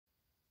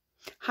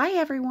Hi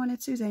everyone,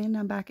 it's Suzanne.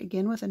 I'm back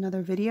again with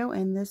another video,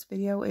 and this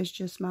video is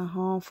just my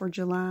haul for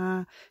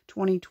July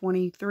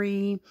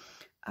 2023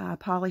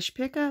 polish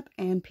pickup.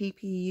 And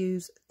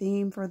PPU's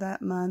theme for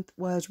that month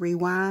was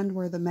Rewind,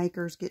 where the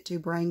makers get to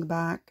bring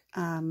back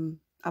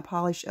a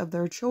polish of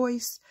their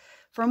choice.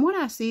 From what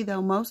I see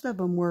though, most of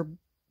them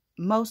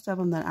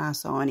that I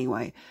saw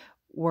anyway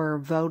were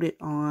voted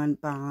on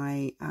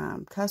by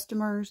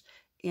customers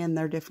in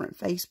their different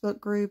Facebook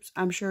groups.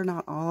 I'm sure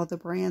not all of the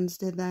brands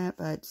did that,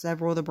 but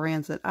several of the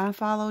brands that I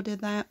follow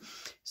did that.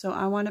 So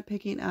I wound up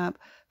picking up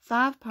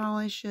 5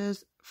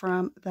 polishes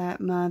from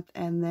that month,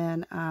 and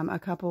then a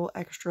couple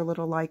extra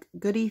little like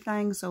goodie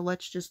things. So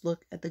let's just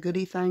look at the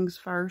goodie things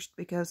first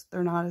because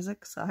they're not as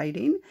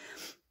exciting.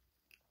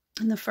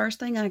 And the first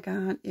thing I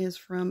got is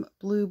from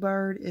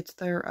Bluebird. It's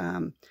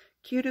their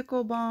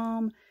cuticle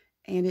balm,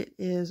 and it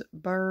is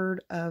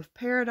Bird of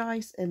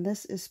Paradise, and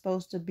this is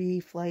supposed to be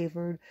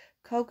flavored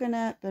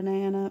coconut,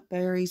 banana,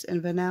 berries,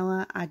 and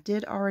vanilla. I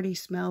did already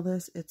smell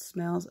this. It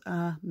smells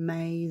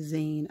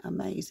amazing.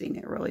 Amazing.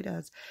 It really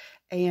does.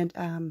 And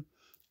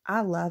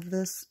I love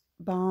this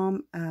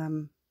balm.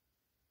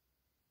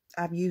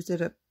 I've used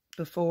it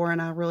before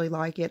and I really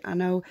like it. I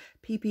know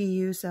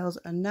PPU sells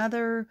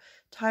another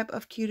type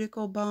of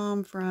cuticle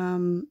balm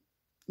from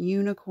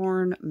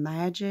Unicorn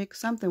Magic,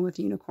 something with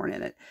unicorn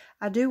in it.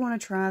 I do want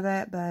to try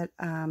that, but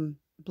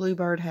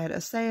Bluebird had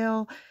a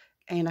sale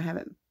and I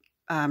haven't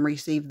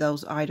received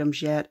those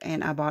items yet,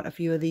 and I bought a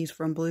few of these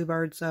from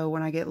Bluebird, so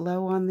when I get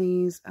low on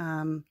these,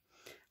 I'm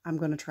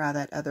going to try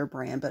that other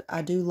brand. But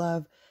I do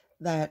love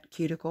that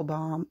cuticle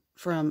balm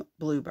from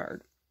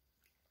Bluebird.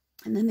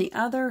 And then the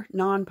other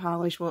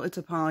non-polished, well, it's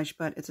a polish,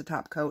 but it's a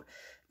top coat,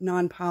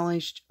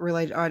 non-polished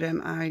related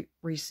item I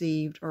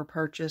received or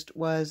purchased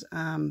was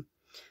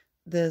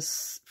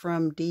this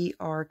from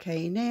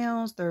DRK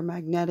Nails, their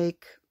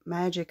magnetic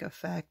magic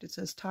effect. It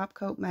says top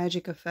coat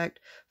magic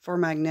effect for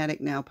magnetic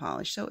nail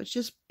polish. So it's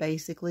just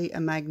basically a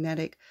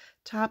magnetic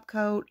top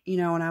coat, you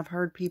know, and I've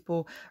heard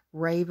people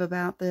rave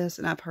about this,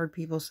 and I've heard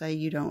people say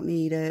you don't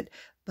need it,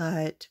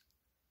 but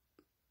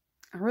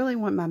I really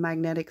want my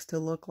magnetics to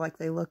look like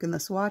they look in the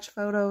swatch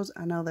photos.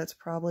 I know that's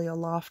probably a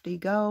lofty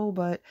goal,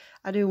 but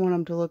I do want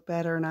them to look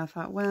better, and I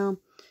thought, well,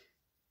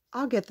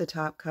 I'll get the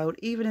top coat,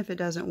 even if it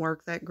doesn't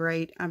work that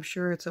great. I'm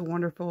sure it's a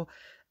wonderful,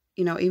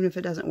 you know, even if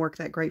it doesn't work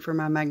that great for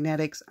my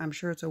magnetics, I'm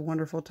sure it's a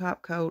wonderful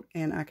top coat,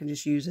 and I can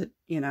just use it,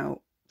 you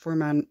know, for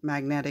my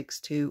magnetics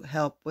to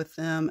help with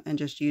them and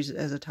just use it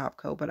as a top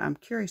coat. But I'm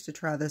curious to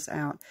try this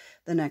out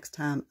the next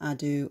time I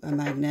do a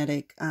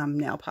magnetic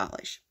nail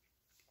polish.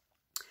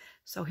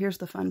 So here's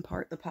the fun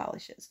part, the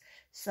polishes.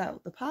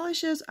 So the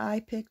polishes I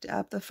picked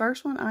up, the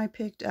first one I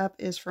picked up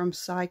is from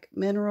Psych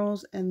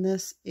Minerals, and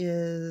this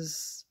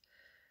is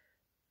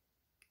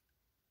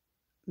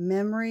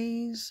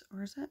Memories,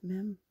 or is that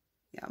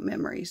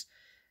Memories.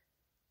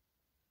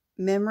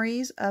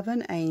 Memories of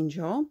an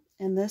Angel,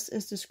 and this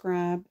is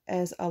described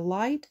as a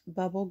light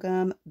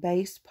bubblegum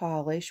based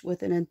polish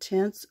with an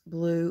intense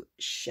blue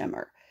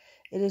shimmer.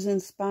 It is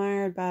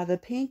inspired by the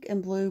pink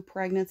and blue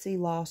pregnancy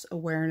loss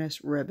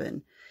awareness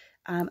ribbon.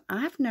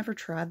 I've never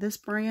tried this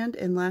brand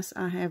unless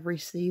I have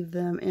received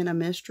them in a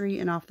mystery,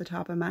 and off the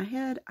top of my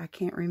head, I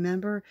can't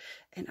remember.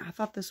 And I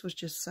thought this was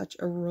just such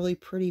a really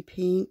pretty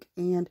pink,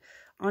 and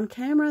on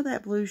camera,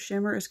 that blue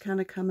shimmer is kind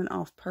of coming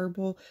off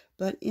purple,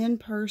 but in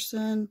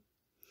person,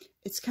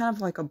 it's kind of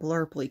like a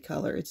blurply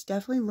color. It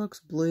definitely looks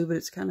blue, but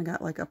it's kind of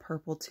got like a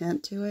purple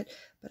tint to it.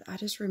 But I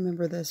just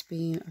remember this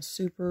being a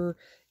super,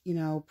 you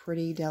know,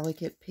 pretty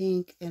delicate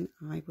pink, and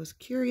I was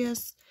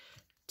curious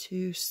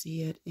to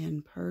see it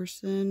in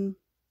person.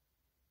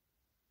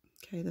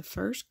 Okay, the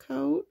first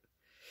coat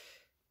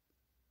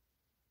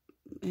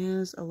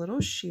is a little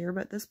sheer,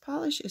 but this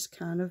polish is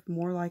kind of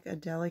more like a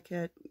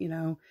delicate, you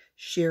know,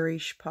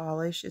 sheerish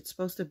polish. It's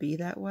supposed to be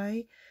that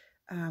way.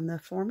 The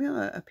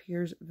formula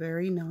appears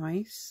very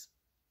nice.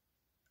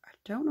 I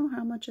don't know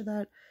how much of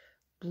that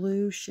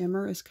blue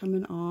shimmer is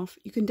coming off.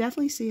 You can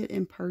definitely see it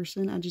in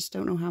person. I just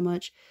don't know how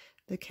much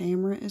the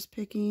camera is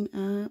picking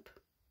up.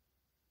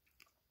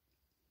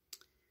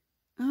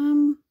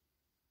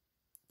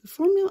 The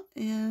formula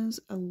is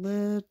a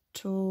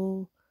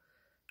little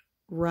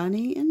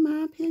runny in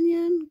my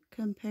opinion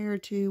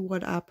compared to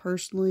what I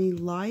personally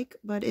like,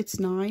 but it's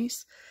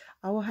nice.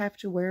 I will have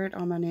to wear it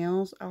on my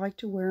nails. I like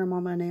to wear them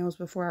on my nails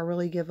before I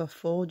really give a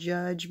full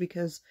judge,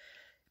 because,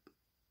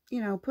 you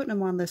know, putting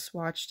them on this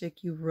swatch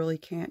stick, you really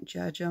can't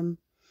judge them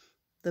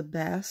the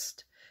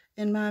best.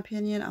 In my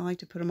opinion, I like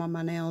to put them on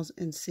my nails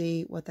and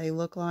see what they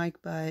look like,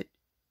 but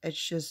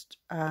it's just,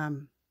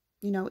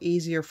 you know,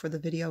 easier for the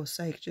video's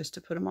sake just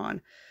to put them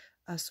on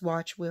a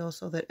swatch wheel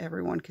so that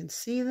everyone can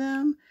see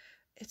them.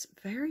 It's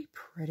very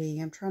pretty.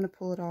 I'm trying to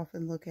pull it off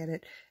and look at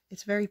it.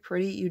 It's very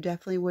pretty. You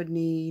definitely would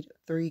need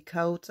 3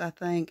 coats, I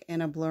think,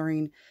 and a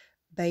blurring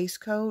base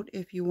coat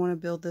if you want to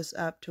build this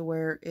up to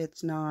where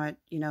it's not,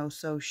 you know,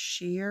 so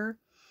sheer.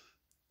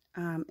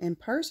 In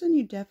person,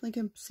 you definitely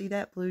can see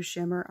that blue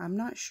shimmer. I'm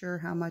not sure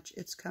how much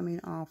it's coming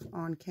off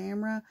on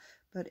camera,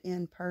 but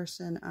in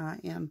person, I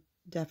am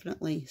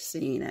definitely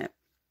seeing it.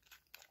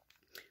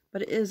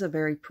 but it is a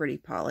very pretty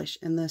polish.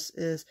 And this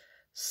is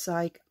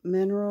Psych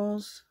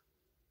Minerals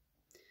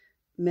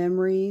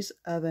Memories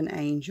of an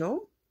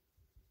Angel.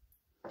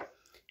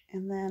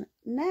 And then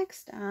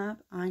next up,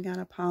 I got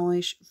a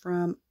polish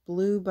from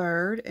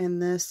Bluebird, and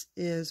this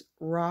is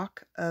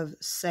Rock of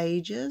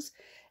Sages.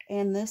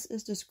 And this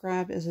is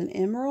described as an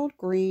emerald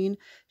green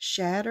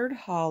shattered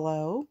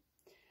hollow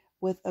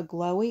with a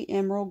glowy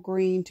emerald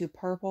green to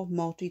purple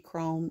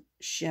multi-chrome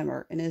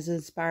shimmer, and is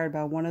inspired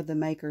by one of the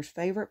maker's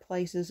favorite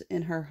places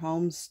in her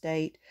home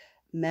state,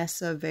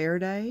 Mesa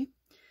Verde.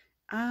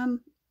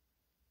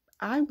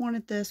 I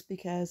wanted this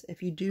because,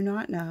 if you do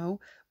not know,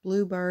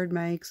 Bluebird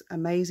makes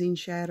amazing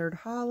shattered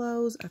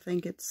hollows. I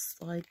think it's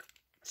like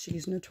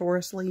she's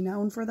notoriously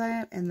known for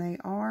that, and they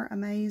are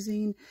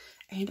amazing.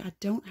 And I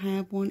don't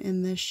have one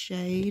in this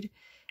shade.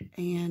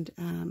 And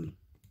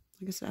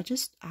like I said,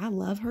 I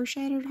love her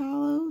shattered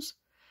hollows.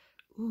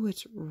 Ooh,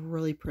 it's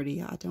really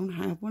pretty. I don't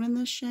have one in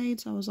this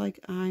shade, so I was like,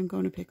 I'm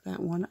going to pick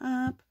that one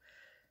up.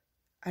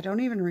 I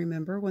don't even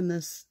remember when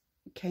this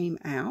came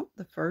out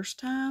the first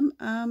time.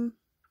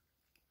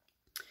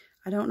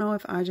 I don't know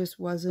if I just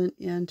wasn't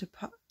into,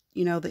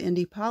 the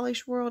indie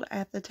polish world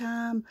at the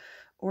time,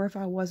 or if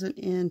I wasn't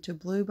into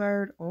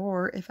Bluebird,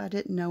 or if I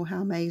didn't know how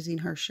amazing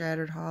her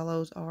shattered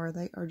hollows are.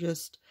 They are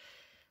just,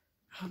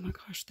 oh my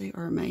gosh, they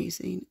are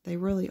amazing. They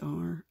really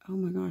are. Oh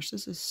my gosh,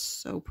 this is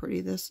so pretty.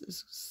 This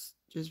is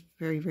just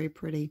very, very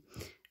pretty.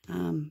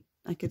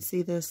 I could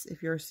see this,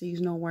 if you're a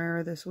seasonal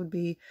wearer, this would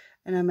be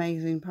an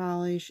amazing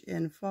polish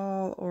in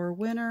fall or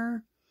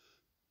winter.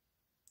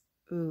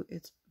 Ooh,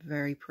 it's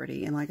very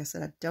pretty. And like I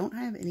said, I don't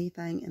have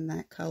anything in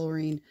that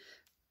coloring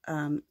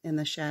in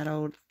the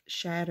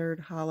Shattered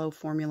Hollow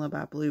formula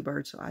by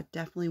Bluebird. So I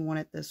definitely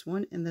wanted this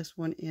one. And this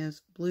one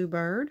is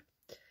Bluebird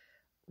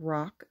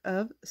Rock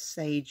of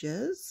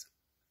Sages.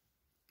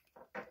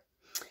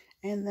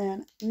 And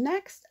then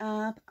next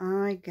up,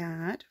 I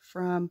got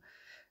from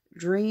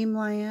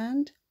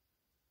Dreamland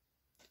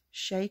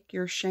Shake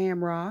Your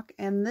Shamrock,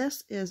 and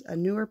this is a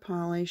newer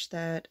polish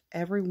that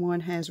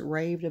everyone has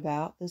raved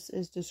about. This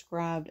is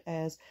described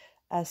as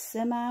a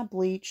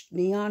semi-bleached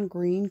neon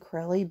green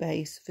Crelly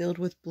base filled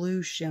with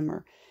blue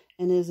shimmer,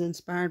 and is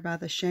inspired by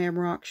the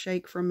Shamrock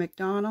Shake from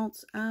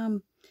McDonald's.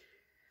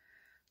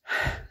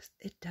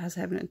 It does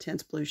have an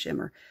intense blue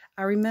shimmer.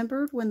 I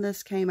remembered when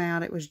this came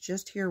out, it was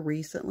just here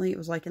recently. It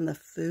was like in the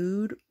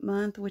food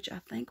month, which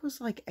I think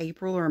was like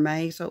April or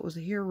May, so it was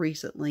here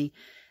recently.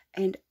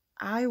 And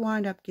I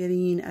wound up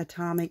getting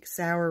Atomic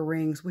Sour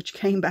Rings, which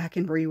came back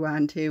in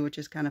Rewind too, which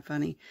is kind of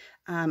funny.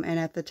 And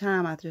at the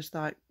time, I just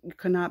thought you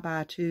could not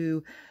buy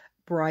two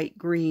bright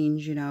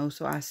greens,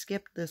 so I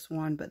skipped this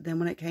one. But then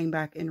when it came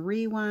back in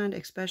Rewind,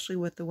 especially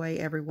with the way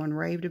everyone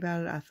raved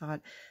about it, I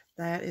thought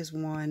that is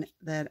one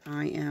that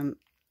I am,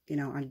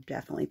 I'm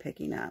definitely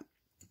picking up.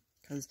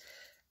 Because,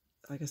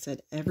 like I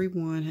said,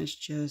 everyone has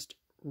just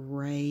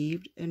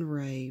raved and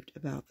raved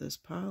about this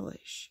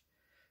polish.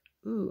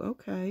 Ooh,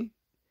 okay.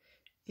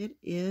 It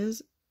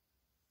is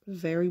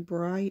very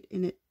bright,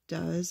 and it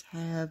does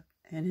have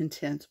an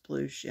intense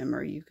blue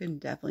shimmer. You can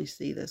definitely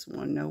see this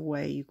one. No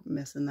way you're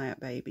missing that,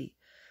 baby.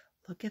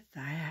 Look at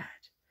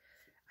that.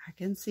 I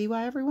can see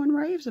why everyone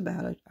raves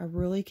about it. I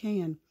really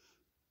can.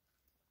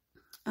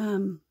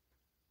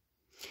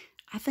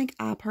 I think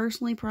I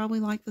personally probably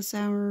like the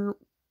sour.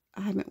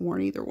 I haven't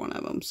worn either one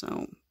of them,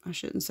 so I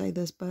shouldn't say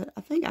this, but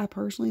I think I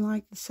personally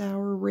like the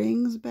sour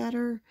rings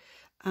better.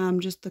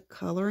 Just the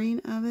coloring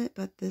of it,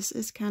 but this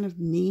is kind of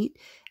neat,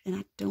 and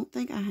I don't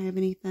think I have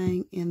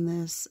anything in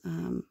this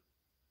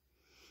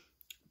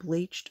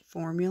bleached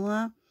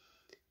formula,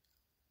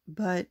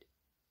 but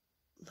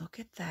look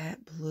at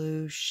that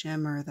blue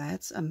shimmer.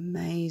 That's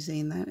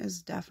amazing. That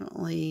is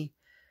definitely,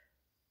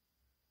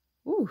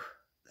 ooh,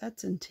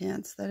 that's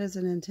intense. That is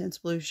an intense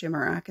blue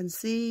shimmer. I can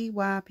see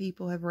why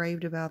people have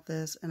raved about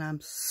this, and I'm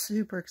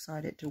super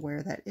excited to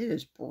wear that. It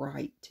is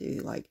bright too,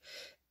 like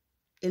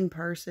in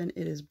person,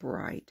 it is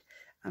bright.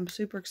 I'm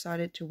super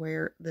excited to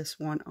wear this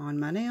one on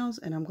my nails,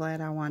 and I'm glad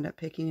I wound up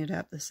picking it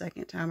up the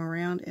second time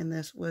around. And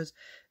this was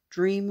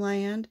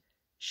Dreamland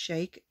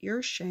Shake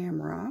Your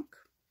Shamrock.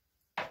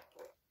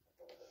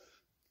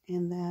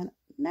 And then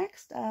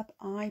next up,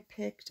 I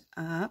picked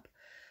up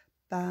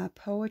by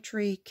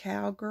Poetry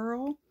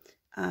Cowgirl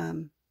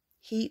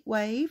Heat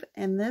Wave,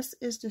 and this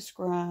is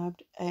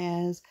described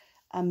as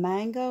a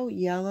mango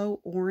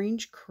yellow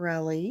orange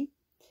Crelly,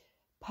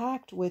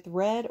 packed with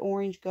red,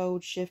 orange,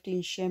 gold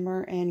shifting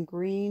shimmer and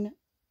green,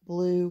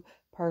 blue,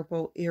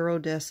 purple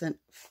iridescent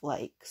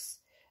flakes.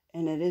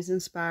 And it is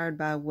inspired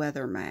by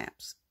weather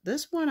maps.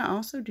 This one, I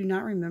also do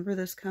not remember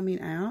this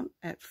coming out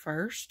at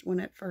first, when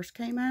it first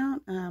came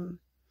out.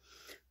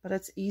 But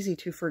it's easy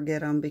to forget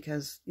them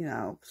because,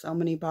 so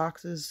many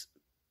boxes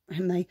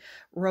and they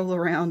roll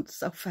around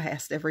so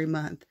fast every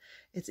month.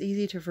 It's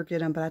easy to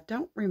forget them, but I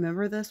don't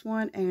remember this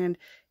one. And,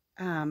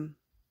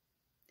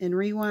 in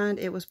Rewind,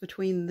 it was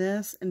between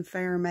this and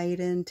Fair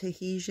Maiden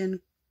Tahitian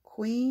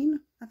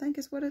Queen, I think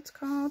is what it's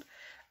called.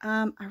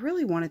 I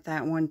really wanted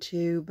that one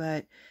too,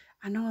 but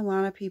I know a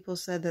lot of people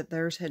said that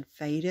theirs had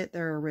faded,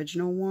 their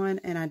original one,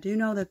 and I do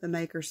know that the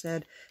maker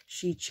said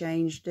she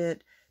changed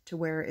it to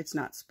where it's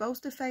not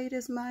supposed to fade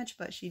as much,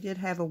 but she did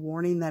have a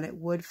warning that it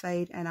would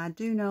fade, and I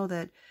do know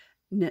that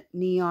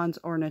neons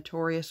are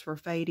notorious for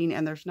fading,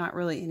 and there's not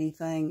really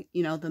anything,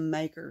 you know, the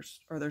makers,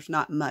 or there's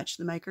not much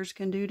the makers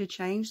can do to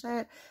change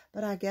that,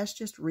 but I guess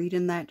just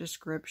reading that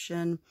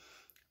description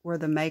where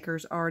the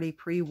maker's already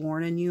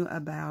pre-warning you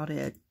about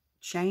it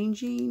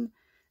changing,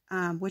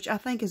 which I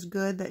think is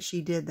good that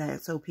she did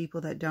that so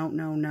people that don't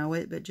know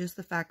it, but just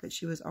the fact that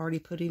she was already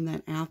putting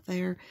that out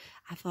there,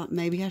 I thought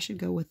maybe I should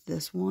go with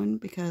this one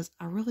because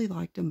I really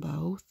liked them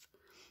both.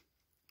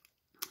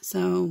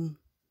 So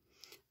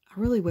I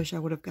really wish I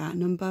would have gotten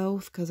them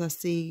both because I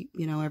see,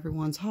 you know,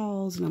 everyone's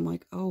hauls and I'm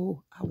like,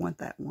 oh, I want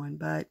that one.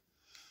 But,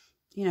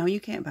 you know,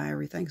 you can't buy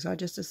everything. So I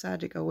just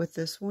decided to go with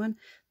this one.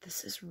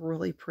 This is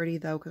really pretty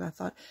though, because I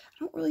thought, I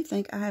don't really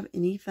think I have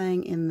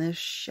anything in this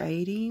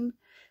shading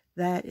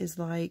that is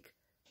like,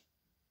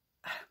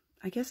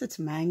 I guess it's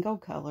mango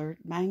colored,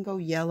 mango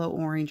yellow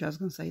orange. I was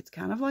going to say it's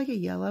kind of like a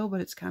yellow,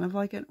 but it's kind of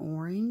like an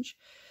orange.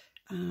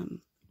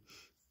 And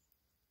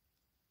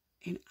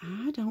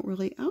I don't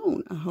really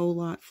own a whole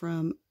lot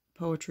from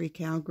Poetry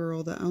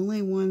Cowgirl. The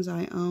only ones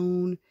I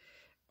own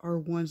are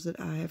ones that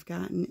I have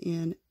gotten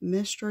in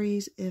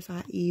mysteries, if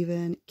I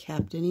even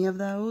kept any of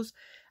those.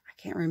 I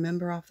can't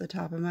remember off the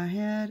top of my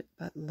head,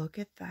 but look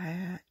at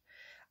that.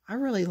 I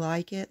really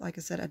like it. Like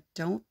I said, I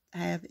don't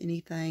have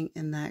anything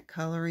in that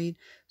coloring,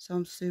 so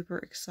I'm super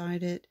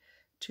excited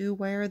to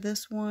wear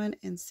this one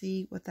and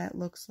see what that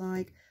looks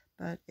like.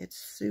 But it's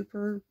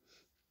super,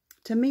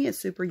 to me, it's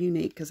super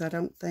unique because I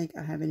don't think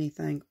I have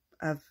anything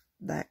of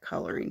that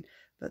coloring.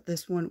 But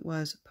this one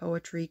was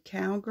Poetry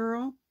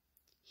Cowgirl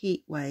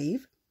Heat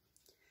Wave.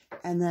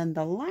 And then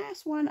the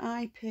last one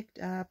I picked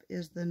up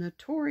is the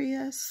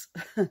notorious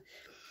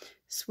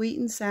Sweet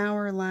and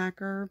Sour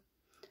Lacquer.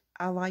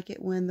 I like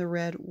it when the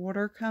red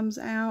water comes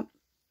out.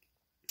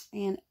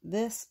 And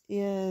this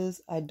is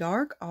a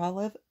dark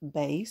olive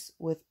base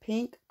with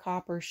pink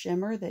copper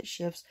shimmer that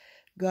shifts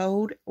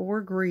gold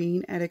or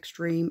green at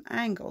extreme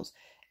angles.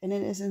 And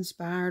it is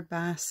inspired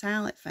by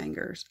Salad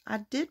Fingers. I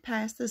did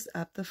pass this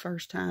up the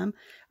first time.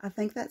 I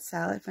think that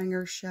Salad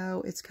Fingers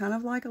show, it's kind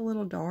of like a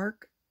little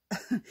dark,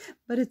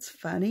 but it's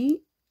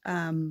funny.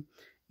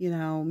 You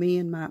know, me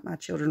and my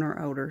children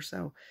are older,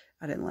 so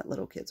I didn't let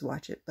little kids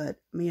watch it, but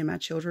me and my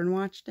children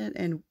watched it,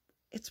 and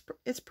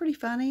it's pretty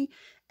funny.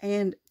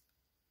 And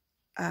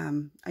I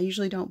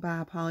usually don't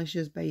buy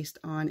polishes based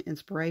on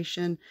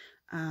inspiration,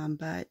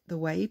 but the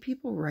way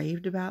people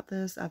raved about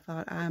this, I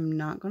thought I'm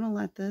not going to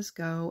let this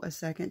go a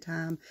second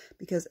time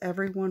because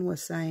everyone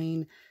was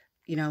saying,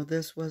 you know,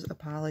 this was a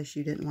polish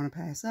you didn't want to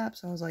pass up.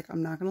 So I was like,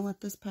 I'm not going to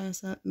let this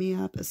pass me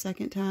up a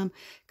second time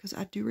because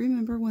I do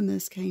remember when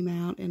this came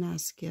out and I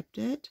skipped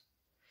it.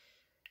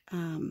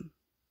 And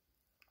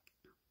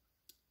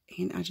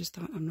I just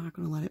thought I'm not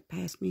going to let it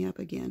pass me up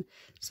again.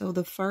 So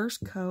the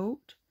first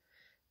coat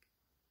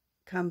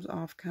comes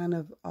off kind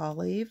of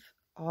olive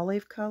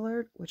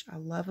colored, which I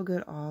love a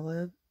good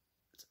olive.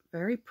 It's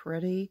very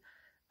pretty.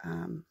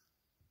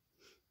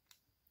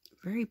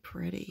 Very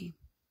pretty.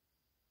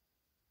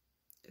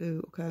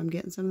 Ooh, okay, I'm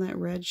getting some of that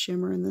red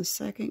shimmer in the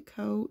second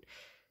coat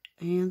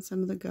and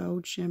some of the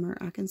gold shimmer.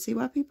 I can see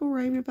why people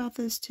rave about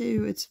this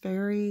too. It's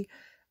very,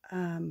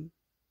 you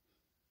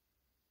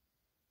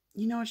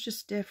know, it's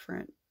just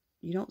different.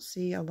 You don't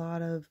see a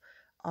lot of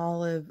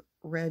olive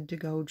red to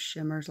gold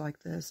shimmers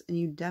like this, and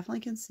you definitely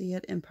can see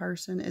it in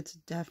person. It's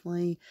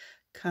definitely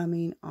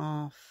coming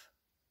off.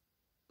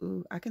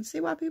 Ooh, I can see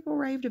why people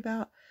raved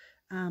about.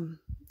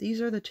 These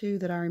are the two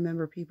that I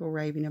remember people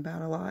raving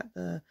about a lot.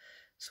 The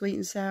Sweet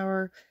and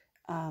Sour.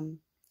 I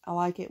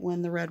like it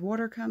when the red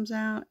water comes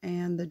out,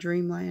 and the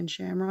Dreamland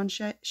Shamrock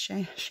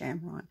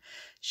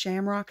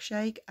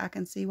Shake. I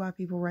can see why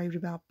people raved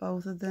about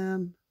both of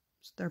them.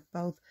 They're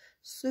both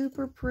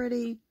super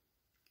pretty.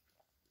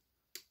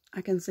 I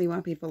can see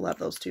why people love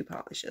those two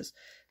polishes.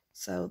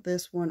 So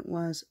this one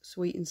was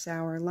Sweet and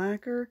Sour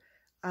Lacquer.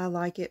 I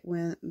like it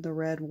when the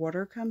red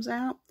water comes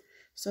out.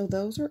 So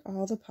those are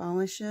all the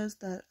polishes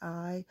that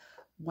I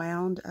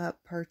wound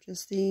up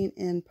purchasing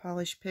in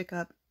Polish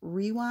Pickup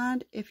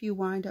Rewind. If you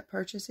wind up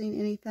purchasing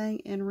anything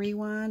in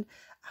Rewind,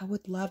 I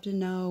would love to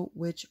know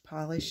which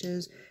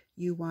polishes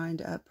you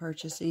wind up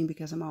purchasing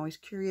because I'm always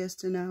curious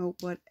to know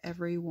what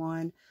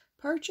everyone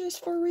purchase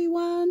for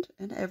Rewind,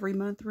 and every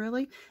month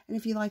really. And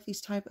if you like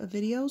these type of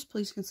videos,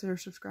 please consider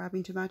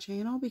subscribing to my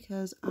channel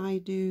because I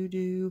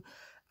do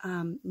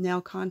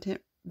nail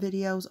content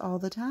videos all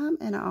the time,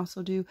 and I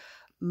also do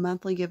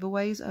monthly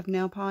giveaways of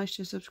nail polish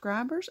to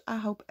subscribers. I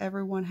hope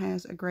everyone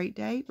has a great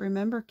day.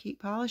 Remember,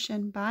 keep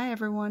polishing. Bye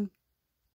everyone.